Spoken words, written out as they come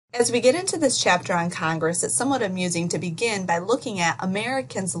As we get into this chapter on Congress, it's somewhat amusing to begin by looking at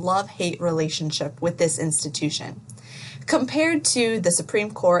Americans' love-hate relationship with this institution. Compared to the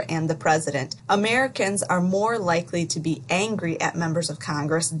Supreme Court and the President, Americans are more likely to be angry at members of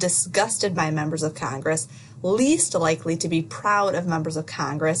Congress, disgusted by members of Congress, least likely to be proud of members of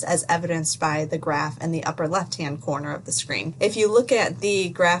Congress, as evidenced by the graph in the upper left-hand corner of the screen. If you look at the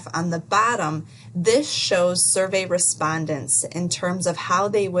graph on the bottom, this shows survey respondents in terms of how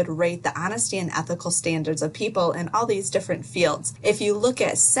they would rate the honesty and ethical standards of people in all these different fields. If you look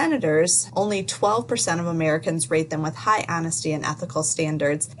at senators, only 12% of Americans rate them with high honesty and ethical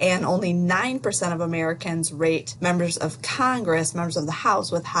standards, and only 9% of Americans rate members of Congress, members of the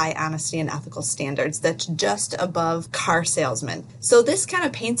House, with high honesty and ethical standards. That's just above car salesmen. So this kind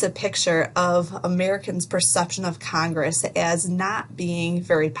of paints a picture of Americans' perception of Congress as not being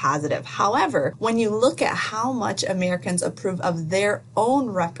very positive. However, when you look at how much Americans approve of their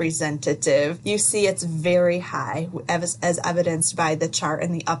own representative, you see it's very high, as evidenced by the chart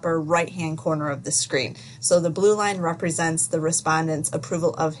in the upper right-hand corner of the screen. So the blue line represents the respondent's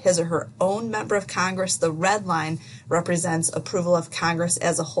approval of his or her own member of Congress. The red line represents approval of Congress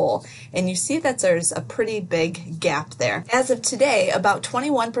as a whole. And you see that there's a pretty big gap there. As of today, about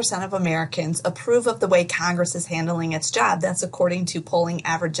 21% of Americans approve of the way Congress is handling its job. That's according to polling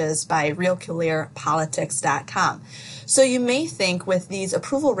averages by RealClearPolitics.com. So you may think with these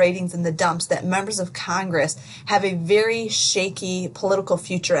approval ratings in the dumps that members of Congress have a very shaky political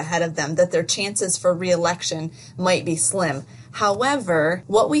future ahead of them, that their chances for re-election might be slim. However,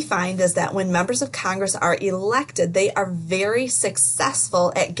 what we find is that when members of Congress are elected, they are very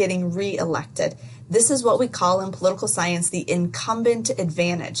successful at getting re-elected. This is what we call in political science the incumbent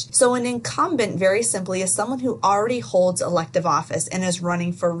advantage. So an incumbent, very simply, is someone who already holds elective office and is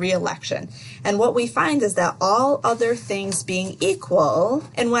running for re-election. And what we find is that all other things being equal,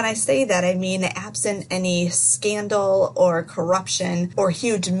 and when I say that, I mean absent any scandal or corruption or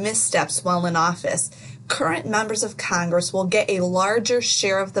huge missteps while in office, current members of Congress will get a larger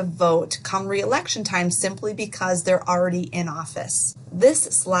share of the vote come re-election time simply because they're already in office. This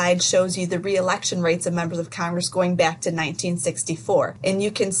slide shows you the re-election rates of members of Congress going back to 1964. And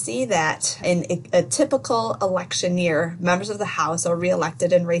you can see that in a typical election year, members of the House are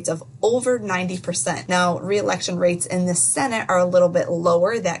re-elected in rates of over 90%. Now, re-election rates in the Senate are a little bit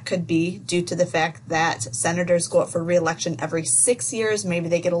lower. That could be due to the fact that senators go up for re-election every 6 years. Maybe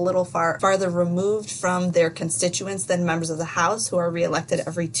they get a little farther removed from their constituents than members of the House, who are re-elected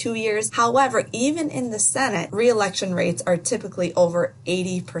every 2 years. However, even in the Senate, re-election rates are typically over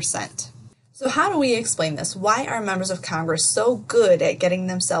 80%. So how do we explain this? Why are members of Congress so good at getting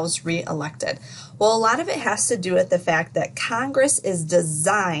themselves re-elected? Well, a lot of it has to do with the fact that Congress is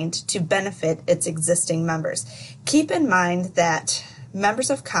designed to benefit its existing members. Keep in mind that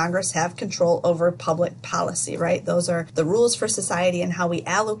members of Congress have control over public policy, right? Those are the rules for society and how we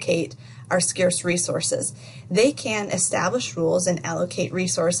allocate our scarce resources. They can establish rules and allocate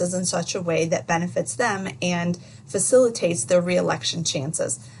resources in such a way that benefits them and facilitates their re-election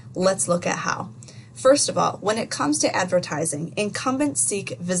chances. Let's look at how. First of all, when it comes to advertising, incumbents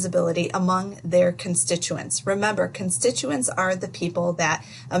seek visibility among their constituents. Remember, constituents are the people that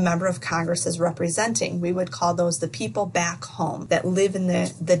a member of Congress is representing. We would call those the people back home that live in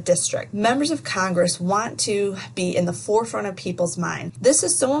the district. Members of Congress want to be in the forefront of people's mind. This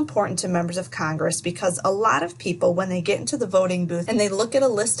is so important to members of Congress because a lot of people, when they get into the voting booth and they look at a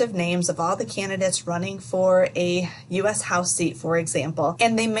list of names of all the candidates running for a U.S. House seat, for example,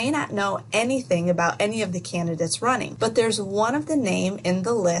 and they may not know anything about any of the candidates running, but there's one of the name in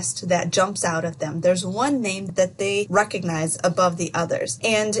the list that jumps out at them. There's one name that they recognize above the others.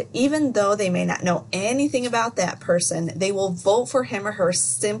 And even though they may not know anything about that person, they will vote for him or her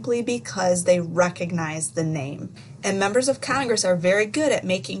simply because they recognize the name. And members of Congress are very good at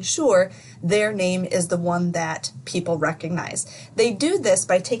making sure their name is the one that people recognize. They do this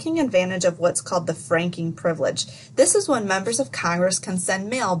by taking advantage of what's called the franking privilege. This is when members of Congress can send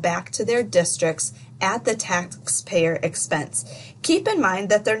mail back to their districts at the taxpayer expense. Keep in mind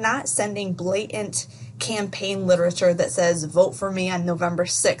that they're not sending blatant campaign literature that says vote for me on November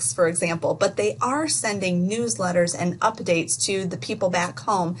 6th, for example, but they are sending newsletters and updates to the people back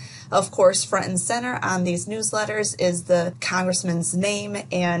home. Of course, front and center on these newsletters is the congressman's name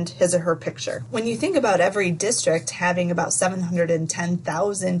and his or her picture. When you think about every district having about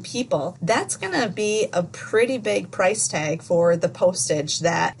 710,000 people, that's going to be a pretty big price tag for the postage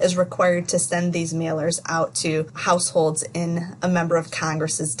that is required to send these mailers out to households in a member of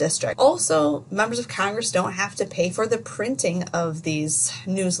Congress's district. Also, members of Congress Congress don't have to pay for the printing of these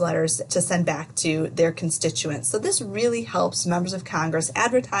newsletters to send back to their constituents. So this really helps members of Congress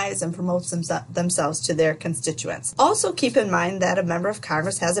advertise and promote themselves to their constituents. Also keep in mind that a member of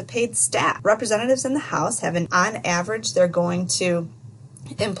Congress has a paid staff. Representatives in the House have on average, they're going to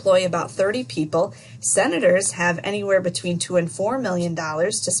employ about 30 people. Senators have anywhere between $2 and $4 million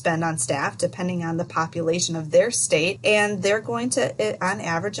to spend on staff, depending on the population of their state, and they're going to, on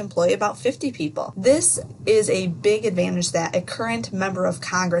average, employ about 50 people. This is a big advantage that a current member of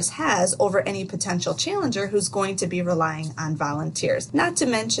Congress has over any potential challenger who's going to be relying on volunteers. Not to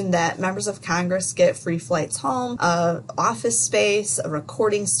mention that members of Congress get free flights home, office space, a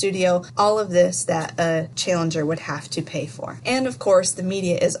recording studio, all of this that a challenger would have to pay for. And of course, the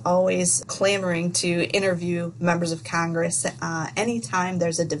media is always clamoring to interview members of Congress. Anytime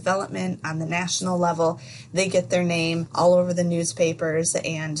there's a development on the national level, they get their name all over the newspapers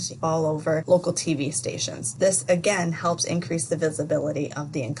and all over local TV stations. This again helps increase the visibility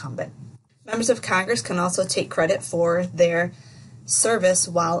of the incumbent. Members of Congress can also take credit for their service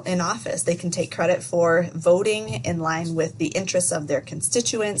while in office. They can take credit for voting in line with the interests of their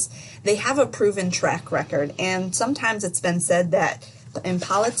constituents. They have a proven track record, and sometimes it's been said that in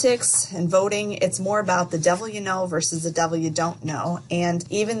politics and voting, it's more about the devil you know versus the devil you don't know. And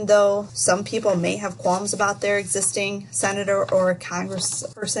even though some people may have qualms about their existing senator or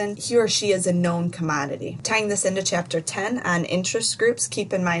congressperson, he or she is a known commodity. Tying this into Chapter 10 on interest groups,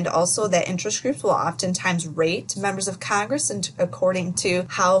 keep in mind also that interest groups will oftentimes rate members of Congress according to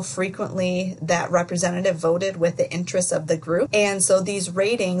how frequently that representative voted with the interests of the group. And so these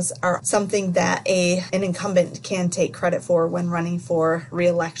ratings are something that an incumbent can take credit for when running for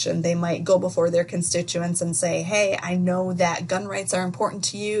re-election. They might go before their constituents and say, hey, I know that gun rights are important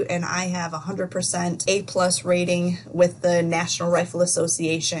to you, and I have 100% A+ rating with the National Rifle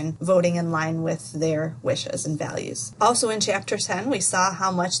Association, voting in line with their wishes and values. Also in Chapter 10, we saw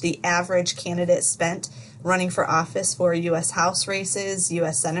how much the average candidate spent running for office for U.S. House races,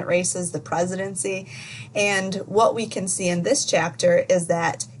 U.S. Senate races, the presidency. And what we can see in this chapter is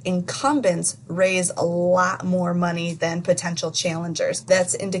that incumbents raise a lot more money than potential challengers.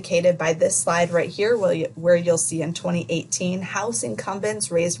 That's indicated by this slide right here, where you'll see in 2018, House incumbents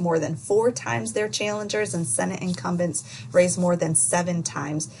raised more than 4 times their challengers, and Senate incumbents raised more than 7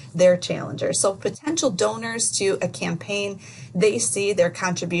 times their challengers. So potential donors to a campaign, they see their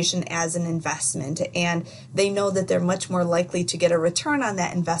contribution as an investment, and they know that they're much more likely to get a return on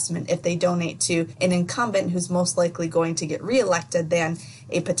that investment if they donate to an incumbent who's most likely going to get reelected than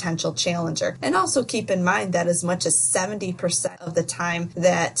a potential challenger. And also keep in mind that as much as 70% of the time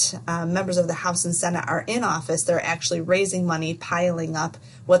that members of the House and Senate are in office, they're actually raising money, piling up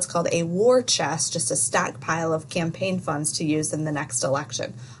what's called a war chest, just a stockpile of campaign funds to use in the next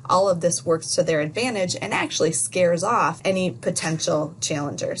election. All of this works to their advantage and actually scares off any potential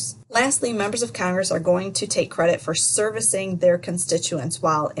challengers. Lastly, members of Congress are going to take credit for servicing their constituents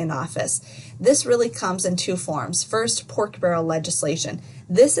while in office. This really comes in 2 forms. First, pork barrel legislation.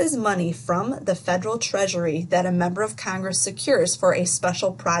 This is money from the federal treasury that a member of Congress secures for a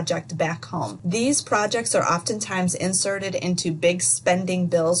special project back home. These projects are oftentimes inserted into big spending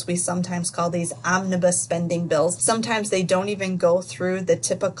bills. We sometimes call these omnibus spending bills. Sometimes they don't even go through the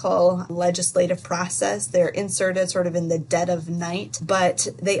typical legislative process. They're inserted sort of in the dead of night, but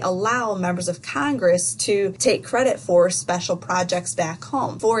they allow members of Congress to take credit for special projects back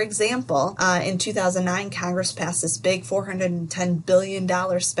home. For example, in 2009, Congress passed this big $410 billion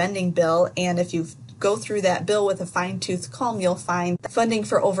spending bill, and if you go through that bill with a fine-tooth comb, you'll find funding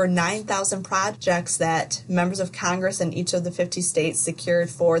for over 9,000 projects that members of Congress in each of the 50 states secured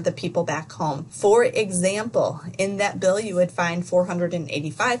for the people back home. For example, in that bill, you would find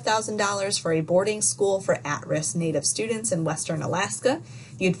 $485,000 for a boarding school for at-risk Native students in Western Alaska.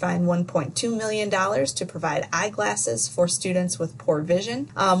 You'd find $1.2 million to provide eyeglasses for students with poor vision.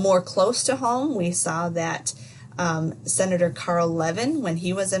 More close to home, we saw that Senator Carl Levin, when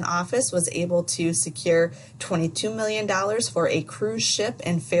he was in office, was able to secure $22 million for a cruise ship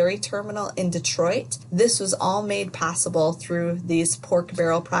and ferry terminal in Detroit. This was all made possible through these pork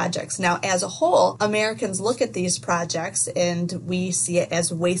barrel projects. Now, as a whole, Americans look at these projects and we see it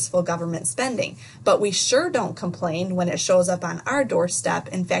as wasteful government spending, but we sure don't complain when it shows up on our doorstep.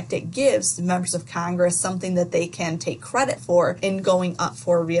 In fact, it gives members of Congress something that they can take credit for in going up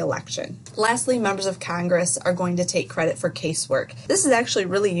for re-election. Lastly, members of Congress are going going to take credit for casework. This is actually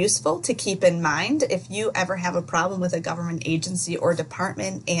really useful to keep in mind if you ever have a problem with a government agency or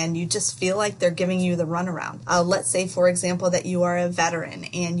department and you just feel like they're giving you the runaround. Let's say, for example, that you are a veteran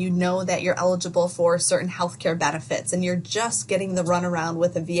and you know that you're eligible for certain healthcare benefits and you're just getting the runaround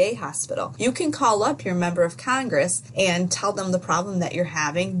with a VA hospital. You can call up your member of Congress and tell them the problem that you're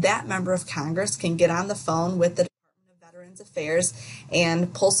having. That member of Congress can get on the phone with the Veterans Affairs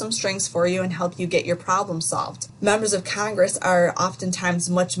and pull some strings for you and help you get your problem solved. Members of Congress are oftentimes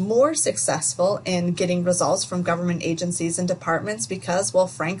much more successful in getting results from government agencies and departments because, well,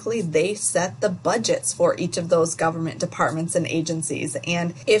 frankly, they set the budgets for each of those government departments and agencies.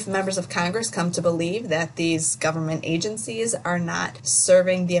 And if members of Congress come to believe that these government agencies are not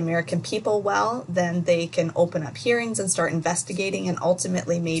serving the American people well, then they can open up hearings and start investigating and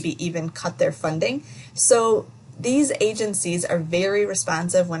ultimately maybe even cut their funding. So these agencies are very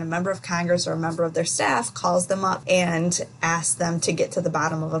responsive when a member of Congress or a member of their staff calls them up and asks them to get to the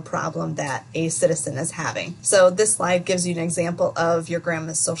bottom of a problem that a citizen is having. So this slide gives you an example of your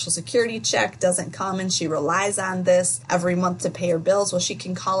grandma's Social Security check doesn't come and she relies on this every month to pay her bills. Well, she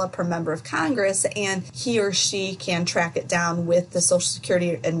can call up her member of Congress and he or she can track it down with the Social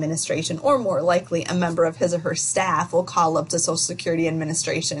Security Administration, or more likely a member of his or her staff will call up the Social Security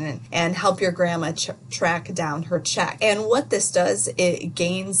Administration and help your grandma track down her check. And what this does, it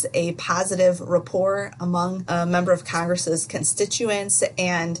gains a positive rapport among a member of Congress's constituents,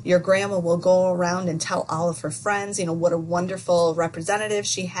 and your grandma will go around and tell all of her friends, what a wonderful representative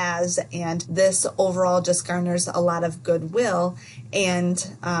she has, and this overall just garners a lot of goodwill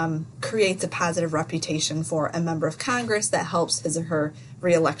and creates a positive reputation for a member of Congress that helps his or her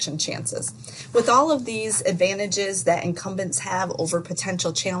re-election chances. With all of these advantages that incumbents have over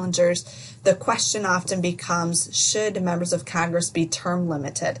potential challengers, the question often becomes, should members of Congress be term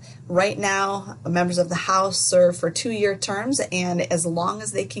limited? Right now, members of the House serve for 2-year terms, and as long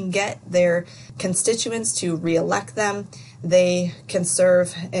as they can get their constituents to re-elect them, they can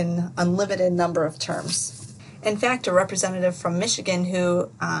serve an unlimited number of terms. In fact, a representative from Michigan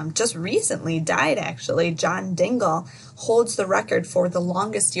who just recently died, actually, John Dingell, holds the record for the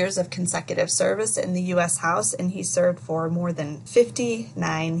longest years of consecutive service in the U.S. House, and he served for more than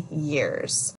 59 years.